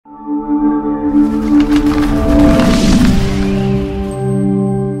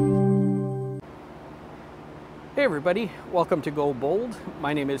everybody, welcome to Go Bold.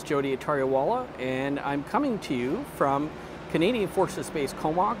 My name is Jody Atariawala and I'm coming to you from Canadian Forces Base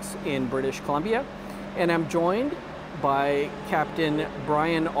Comox in British Columbia, and I'm joined by Captain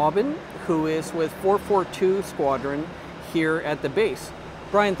Brian Aubin, who is with 442 Squadron here at the base.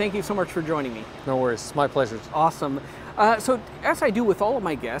 Brian, thank you so much for joining me. No worries, it's my pleasure. Awesome. So as I do with all of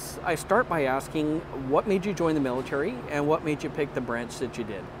my guests, I start by asking what made you join the military and what made you pick the branch that you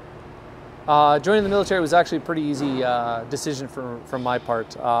did? Joining the military was actually a pretty easy decision from my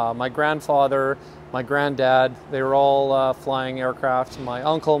part. My grandfather, my granddad, they were all flying aircraft. My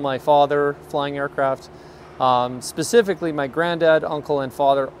uncle, my father, flying aircraft. Specifically, my granddad, uncle, and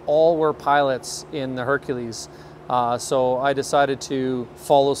father all were pilots in the Hercules. So I decided to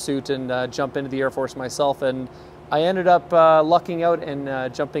follow suit and jump into the Air Force myself, and I ended up lucking out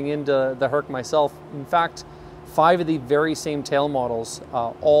and jumping into the Herc myself. In fact, 5 of the very same tail models,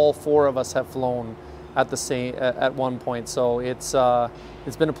 all 4 of us have flown at one point. So it's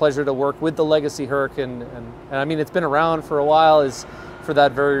been a pleasure to work with the Legacy Herc, and I mean, it's been around for a while is for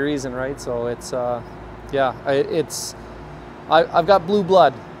that very reason, right? So it's yeah, I've got blue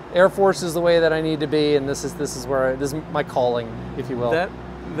blood. Air Force is the way that I need to be, and this is my calling, if you will.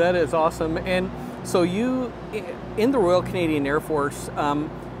 That is awesome. And so you, in the Royal Canadian Air Force,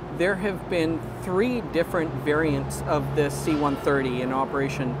 there have been 3 different variants of the C-130 in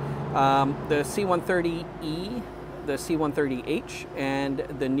operation. The C-130E, the C-130H, and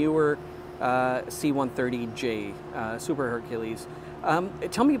the newer C-130J, Super Hercules.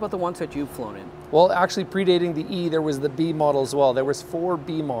 Tell me about the ones that you've flown in. Well, actually predating the E, there was the B model as well. There was 4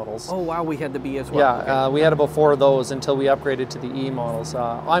 B models. Oh wow, we had the B as well. Yeah, okay. We had about 4 of those until we upgraded to the E models.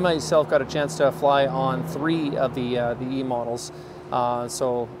 I myself got a chance to fly on 3 of the E models.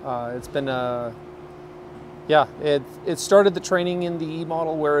 So it's been yeah, it started the training in the E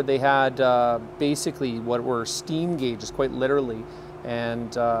model where they had basically what were steam gauges, quite literally,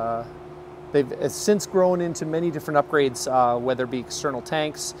 and they've since grown into many different upgrades, whether it be external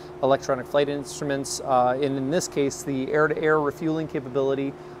tanks, electronic flight instruments, and in this case, the air-to-air refueling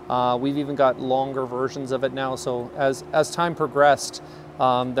capability. We've even got longer versions of it now. So as time progressed,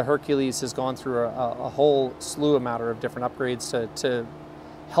 the Hercules has gone through a whole slew of different upgrades to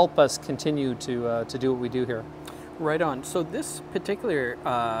help us continue to do what we do here. Right on. So this particular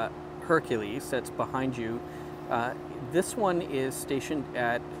Hercules that's behind you, this one is stationed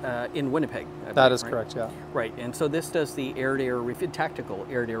in Winnipeg. That is correct, yeah. Right, and so this does the tactical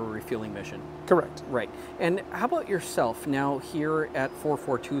air-to-air refueling mission. Correct. Right, and how about yourself now here at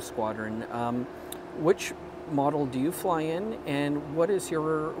 442 Squadron? Which model do you fly in, and what is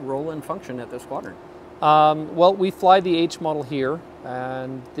your role and function at the squadron? Well, we fly the H model here,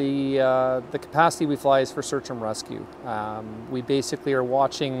 and the capacity we fly is for search and rescue. We basically are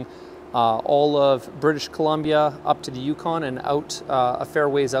watching all of British Columbia up to the Yukon and out a fair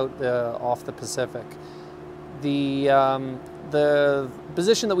ways out off the Pacific. The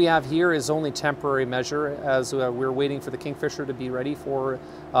position that we have here is only temporary measure, as we're waiting for the Kingfisher to be ready for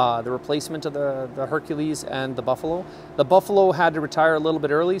the replacement of the Hercules and the Buffalo. The Buffalo had to retire a little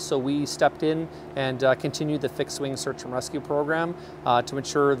bit early, so we stepped in and continued the fixed-wing search and rescue program to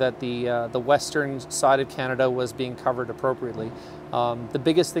ensure that the western side of Canada was being covered appropriately. The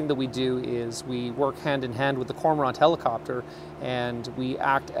biggest thing that we do is we work hand in hand with the Cormorant helicopter, and we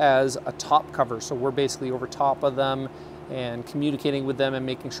act as a top cover. So we're basically over top of them and communicating with them and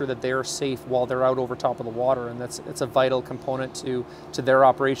making sure that they're safe while they're out over top of the water. And it's a vital component to their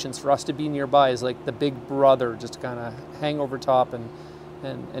operations. For us to be nearby is like the big brother, just to kind of hang over top and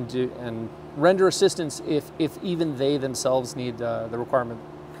render assistance if even they themselves need the requirement.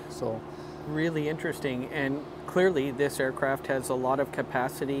 So really interesting, and clearly this aircraft has a lot of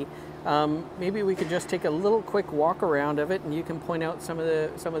capacity. Maybe we could just take a little quick walk around of it, and you can point out some of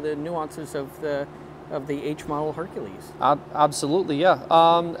the nuances of the H model Hercules. Absolutely, yeah.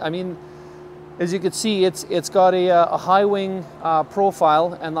 I mean, as you can see, it's got a high wing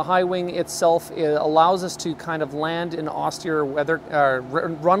profile, and the high wing itself allows us to kind of land in austere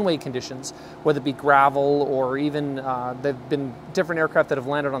runway conditions, whether it be gravel or even there've been different aircraft that have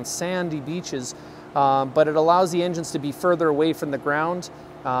landed on sandy beaches, but it allows the engines to be further away from the ground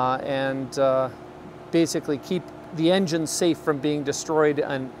and basically keep the engine safe from being destroyed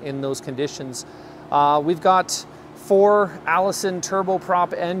in those conditions. We've got 4 Allison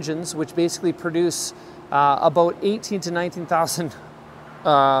turboprop engines, which basically produce about 18 to 19,000,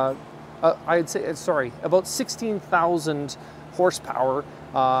 I'd say, sorry, about 16,000 horsepower,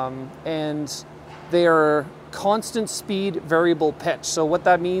 and they are constant speed, variable pitch. So what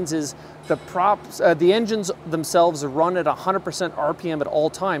that means is the engines themselves run at 100% RPM at all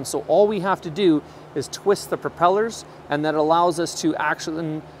times. So all we have to do is twist the propellers, and that allows us to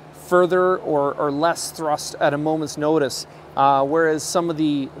action further or less thrust at a moment's notice. Whereas some of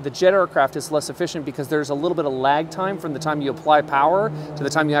the jet aircraft is less efficient because there's a little bit of lag time from the time you apply power to the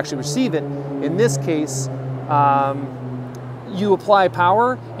time you actually receive it. In this case, you apply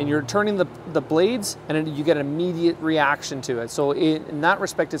power and you're turning the blades, and you get an immediate reaction to it. So in that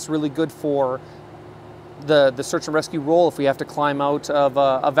respect, it's really good for the search and rescue role. If we have to climb out of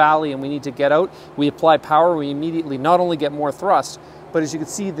a valley and we need to get out, we apply power, we immediately not only get more thrust, but as you can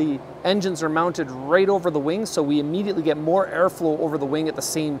see, the engines are mounted right over the wing, so we immediately get more airflow over the wing at the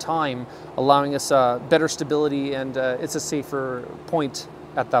same time, allowing us better stability, and it's a safer point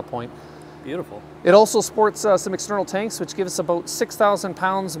at that point. Beautiful. It also sports some external tanks, which give us about 6,000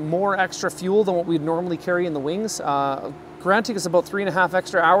 pounds more extra fuel than what we'd normally carry in the wings. Granting us about 3.5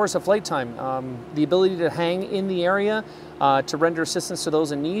 extra hours of flight time. The ability to hang in the area to render assistance to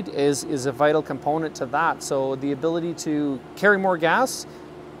those in need is a vital component to that. So the ability to carry more gas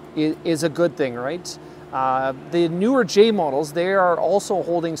is a good thing, right? The newer J models, they are also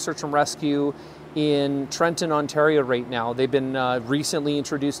holding search and rescue in Trenton, Ontario right now. They've been recently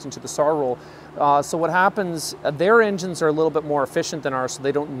introduced into the SAR role. So what happens, their engines are a little bit more efficient than ours, so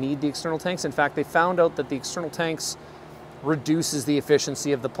they don't need the external tanks. In fact, they found out that the external tanks reduces the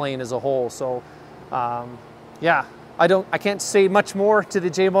efficiency of the plane as a whole. So yeah, I can't say much more to the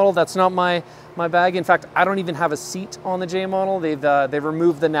J model. That's not my bag. In fact, I don't even have a seat on the J model. They've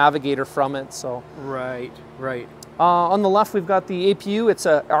removed the navigator from it. So right. On the left, we've got the APU. It's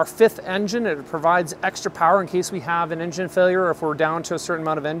our 5th engine. It provides extra power in case we have an engine failure, or if we're down to a certain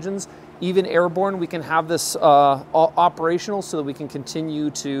amount of engines. Even airborne, we can have this operational so that we can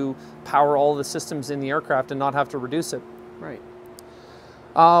continue to power all the systems in the aircraft and not have to reduce it. Right.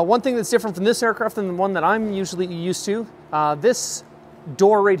 One thing that's different from this aircraft than the one that I'm usually used to, this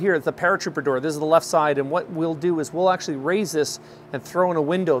door right here, the paratrooper door, this is the left side, and what we'll do is we'll actually raise this and throw in a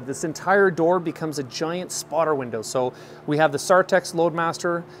window. This entire door becomes a giant spotter window. So we have the SARTEX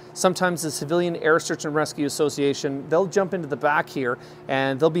Loadmaster, sometimes the Civilian Air Search and Rescue Association. They'll jump into the back here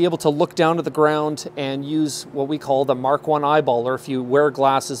and they'll be able to look down to the ground and use what we call the Mark 1 eyeball, or if you wear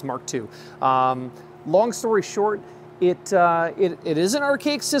glasses, Mark 2. Long story short, it is an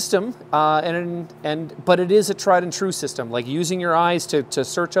archaic system, but it is a tried and true system. Like using your eyes to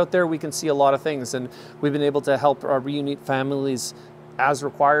search out there, we can see a lot of things, and we've been able to help reunite families as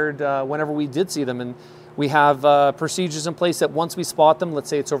required whenever we did see them. And we have procedures in place that once we spot them, let's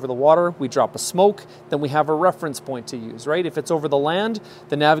say it's over the water, we drop a smoke, then we have a reference point to use, right? If it's over the land,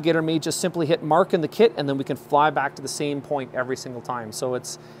 the navigator may just simply hit mark in the kit, and then we can fly back to the same point every single time. So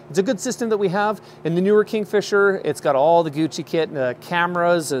it's a good system that we have. In the newer Kingfisher, it's got all the Gucci kit,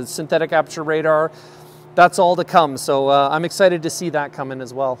 cameras, a synthetic aperture radar. That's all to come. So I'm excited to see that come in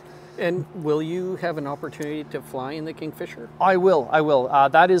as well. And will you have an opportunity to fly in the Kingfisher? I will.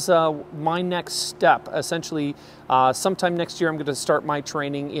 That is my next step. Essentially, sometime next year, I'm going to start my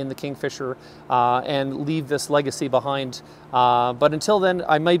training in the Kingfisher and leave this legacy behind. But until then,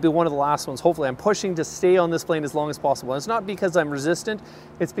 I might be one of the last ones. Hopefully, I'm pushing to stay on this plane as long as possible. And it's not because I'm resistant.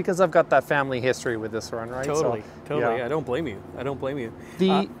 It's because I've got that family history with this one, right? Totally. Yeah. I don't blame you.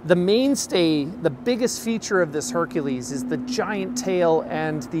 The mainstay, the biggest feature of this Hercules is the giant tail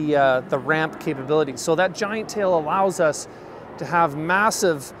and the ramp capability. So that giant tail allows us to have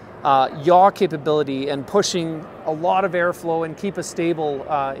massive yaw capability and pushing a lot of airflow and keep us stable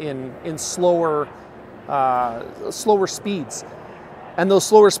in slower speeds. And those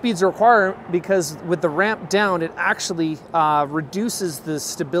slower speeds are required because with the ramp down, it actually reduces the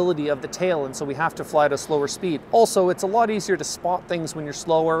stability of the tail, and so we have to fly at a slower speed. Also, it's a lot easier to spot things when you're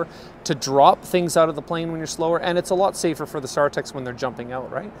slower, to drop things out of the plane when you're slower, and it's a lot safer for the SARTEX when they're jumping out,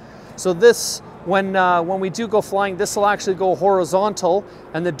 right? So this, when we do go flying, this will actually go horizontal,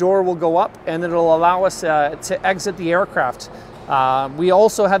 and the door will go up, and it'll allow us to exit the aircraft. We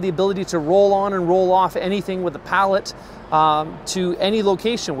also have the ability to roll on and roll off anything with a pallet to any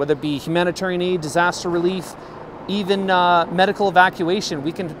location, whether it be humanitarian aid, disaster relief, even medical evacuation.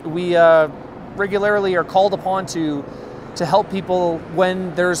 We regularly are called upon to help people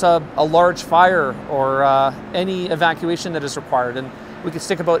when there's a large fire or any evacuation that is required. And we can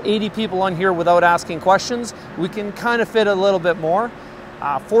stick about 80 people on here without asking questions. We can kind of fit a little bit more.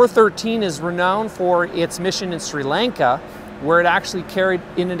 413 is renowned for its mission in Sri Lanka, where it actually carried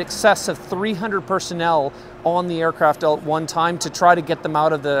in an excess of 300 personnel on the aircraft at one time to try to get them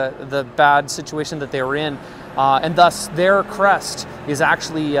out of the bad situation that they were in. And thus their crest is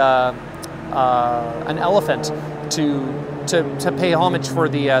actually an elephant to pay homage for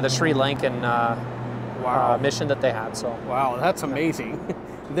the Sri Lankan mission that they had. So wow, that's amazing.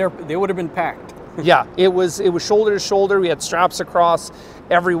 They would have been packed. Yeah, it was shoulder to shoulder. We had straps across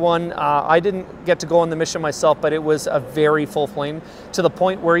everyone. I didn't get to go on the mission myself, but it was a very full plane, to the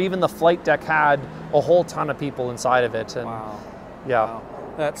point where even the flight deck had a whole ton of people inside of it. And wow. Yeah. Wow.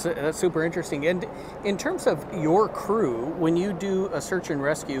 That's super interesting. And in terms of your crew, when you do a search and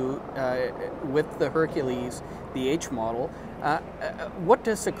rescue with the Hercules, the H model, what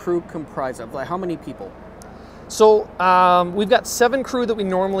does the crew comprise of? Like, how many people? So we've got 7 crew that we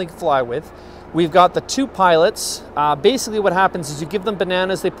normally fly with. We've got the 2 pilots. Basically what happens is you give them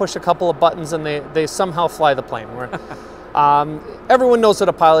bananas, they push a couple of buttons, and they somehow fly the plane. Everyone knows what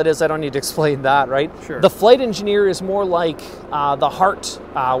a pilot is. I don't need to explain that, right? Sure. The flight engineer is more like the heart,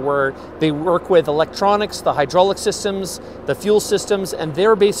 where they work with electronics, the hydraulic systems, the fuel systems, and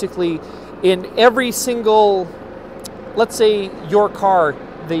they're basically in every single, let's say your car,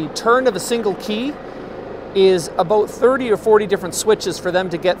 the turn of a single key is about 30 or 40 different switches for them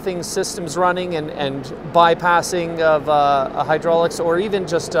to get systems running and bypassing of hydraulics, or even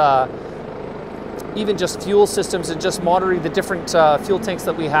just fuel systems, and just monitoring the different fuel tanks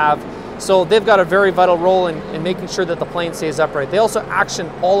that we have. So they've got a very vital role in making sure that the plane stays upright. They also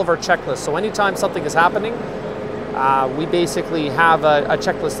action all of our checklists. So anytime something is happening, we basically have a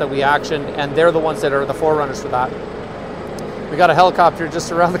checklist that we action, and they're the ones that are the forerunners for that. We got a helicopter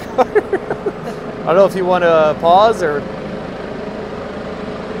just around the corner. I don't know if you want to pause or...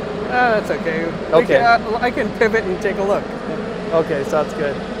 That's okay. Okay. I can pivot and take a look. Okay, so that's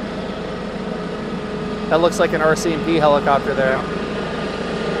good. That looks like an RCMP helicopter there.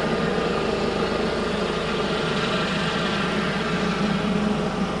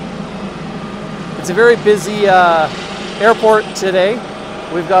 It's a very busy airport today.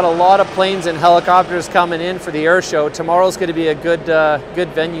 We've got a lot of planes and helicopters coming in for the air show. Tomorrow's going to be a good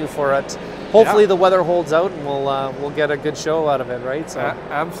venue for it. Hopefully the weather holds out, and we'll get a good show out of it, right? So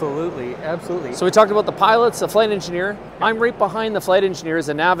absolutely, absolutely. So we talked about the pilots, the flight engineer. I'm right behind the flight engineer as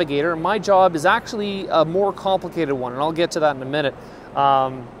a navigator. My job is actually a more complicated one, and I'll get to that in a minute.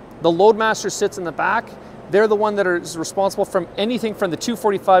 The loadmaster sits in the back. They're the one that is responsible from anything from the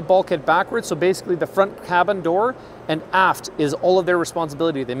 245 bulkhead backwards, so basically the front cabin door, and aft is all of their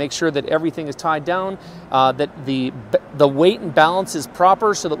responsibility. They make sure that everything is tied down, that the weight and balance is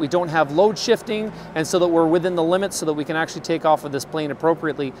proper, so that we don't have load shifting, and so that we're within the limits, so that we can actually take off of this plane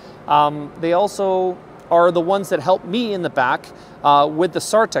appropriately. They also are the ones that help me in the back with the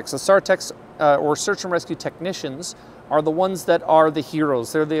SARTECs. The SARTECs, or search and rescue technicians, are the ones that are the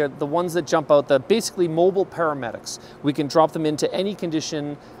heroes. They're the ones that jump out, the basically mobile paramedics. We can drop them into any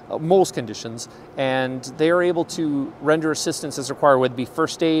condition, most conditions, and they are able to render assistance as required, whether it be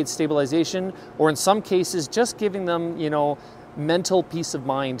first aid, stabilization, or in some cases, just giving them, mental peace of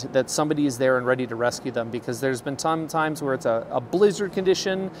mind that somebody is there and ready to rescue them, because there's been times where it's a blizzard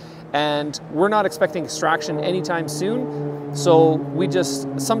condition and we're not expecting extraction anytime soon. So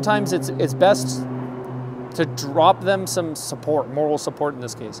sometimes it's best to drop them some support, moral support in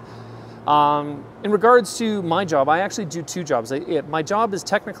this case. In regards to my job, I actually do 2 jobs. My job is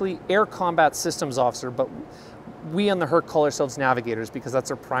technically Air Combat Systems Officer, but we on the Herc call ourselves navigators because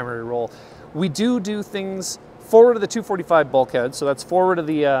that's our primary role. We do things forward of the 245 bulkhead, so that's forward of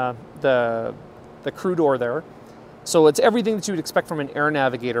the crew door there. So it's everything that you would expect from an air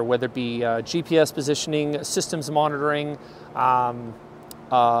navigator, whether it be GPS positioning, systems monitoring,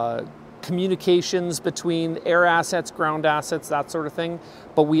 communications between air assets, ground assets, that sort of thing.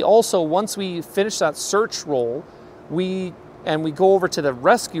 But we also, once we finish that search role, we go over to the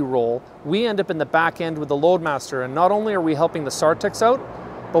rescue role, we end up in the back end with the loadmaster. And not only are we helping the SARTECs out,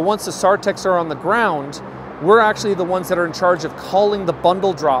 but once the SARTECs are on the ground, we're actually the ones that are in charge of calling the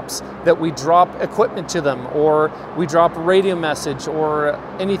bundle drops, that we drop equipment to them, or we drop a radio message, or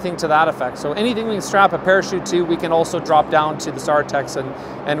anything to that effect. So anything we can strap a parachute to, we can also drop down to the SARTECs,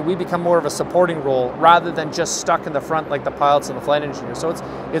 and we become more of a supporting role rather than just stuck in the front like the pilots and the flight engineers. So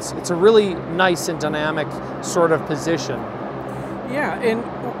it's a really nice and dynamic sort of position. Yeah, and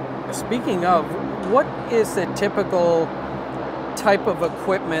speaking of, what is the typical type of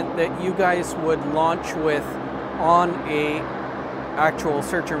equipment that you guys would launch with on a actual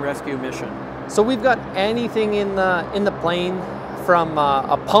search and rescue mission? So we've got anything in the plane, from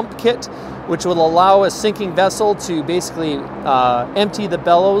a pump kit, which will allow a sinking vessel to basically empty the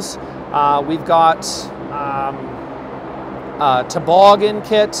bellows. We've got a toboggan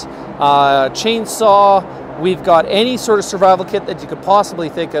kit, chainsaw. We've got any sort of survival kit that you could possibly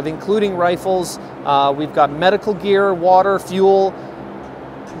think of, including rifles. We've got medical gear, water, fuel,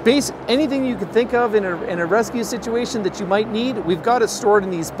 anything you could think of in a rescue situation that you might need, we've got it stored in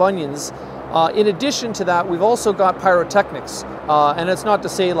these bunions. In addition to that, we've also got pyrotechnics. And it's not to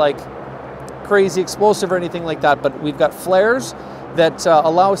say like crazy explosive or anything like that, but we've got flares that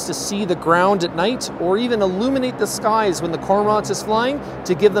allow us to see the ground at night, or even illuminate the skies when the Cormorant is flying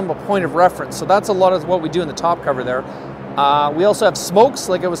to give them a point of reference. So that's a lot of what we do in the top cover there. We also have smokes,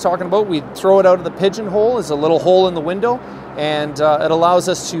 like I was talking about. We throw it out of the pigeonhole as a little hole in the window, and it allows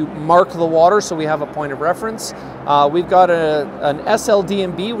us to mark the water so we have a point of reference. We've got an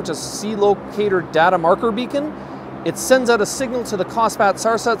SLDMB, which is Sea Locator Data Marker Beacon. It sends out a signal to the COSPAT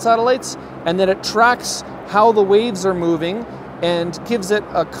SARSAT satellites, and then it tracks how the waves are moving and gives it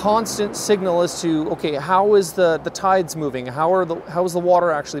a constant signal as to, okay, how is the tides moving? How is the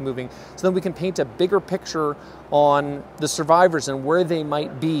water actually moving? So then we can paint a bigger picture on the survivors and where they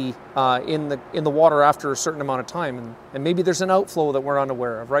might be in the water after a certain amount of time. And maybe there's an outflow that we're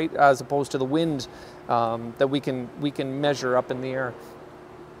unaware of, right? As opposed to the wind that we can measure up in the air.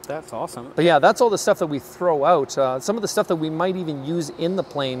 That's awesome. But yeah, that's all the stuff that we throw out. Some of the stuff that we might even use in the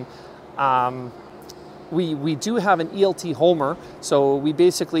plane. We do have an ELT Homer, so we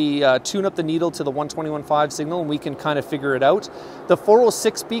basically tune up the needle to the 121.5 signal, and we can kind of figure it out. The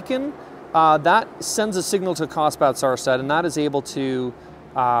 406 beacon, that sends a signal to COSPAT SARSAT, and that is able to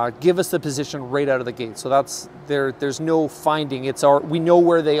give us the position right out of the gate. So that's there's no finding. We know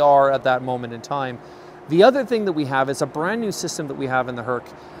where they are at that moment in time. The other thing that we have is a brand new system that we have in the Herc,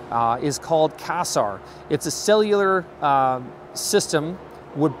 is called CASAR. It's a cellular system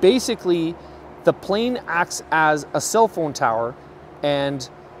where basically the plane acts as a cell phone tower and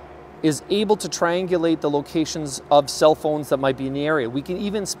is able to triangulate the locations of cell phones that might be in the area. We can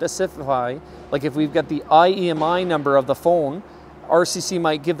even specify, like if we've got the IEMI number of the phone, RCC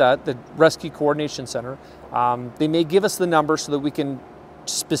might give that, the Rescue Coordination Center. They may give us the number so that we can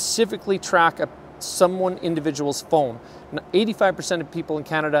specifically track someone individual's phone. 85% of people in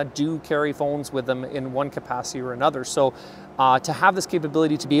Canada do carry phones with them in one capacity or another. So to have this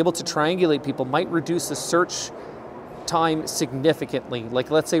capability to be able to triangulate people might reduce the search time significantly. Like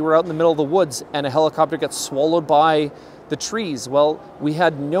let's say we're out in the middle of the woods and a helicopter gets swallowed by the trees. Well, we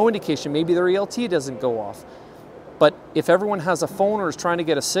had no indication, maybe their ELT doesn't go off. But if everyone has a phone or is trying to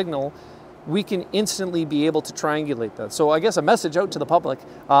get a signal, we can instantly be able to triangulate that. So I guess a message out to the public,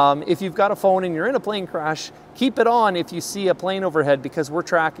 if you've got a phone and you're in a plane crash, keep it on if you see a plane overhead, because we're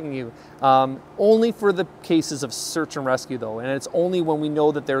tracking you. Only for the cases of search and rescue though, and it's only when we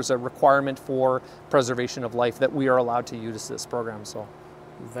know that there's a requirement for preservation of life that we are allowed to use this program. So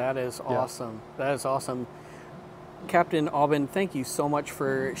that is awesome. Yeah. That is awesome. Captain Aubin, thank you so much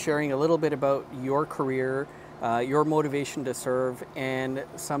for sharing a little bit about your career, your motivation to serve, and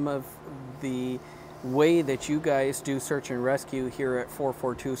some of the way that you guys do search and rescue here at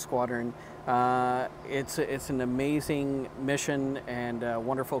 442 Squadron. It's an amazing mission and a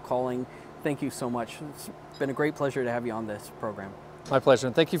wonderful calling. Thank you so much. It's been a great pleasure to have you on this program. My pleasure,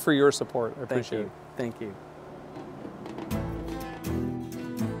 and thank you for your support. I appreciate it. Thank you.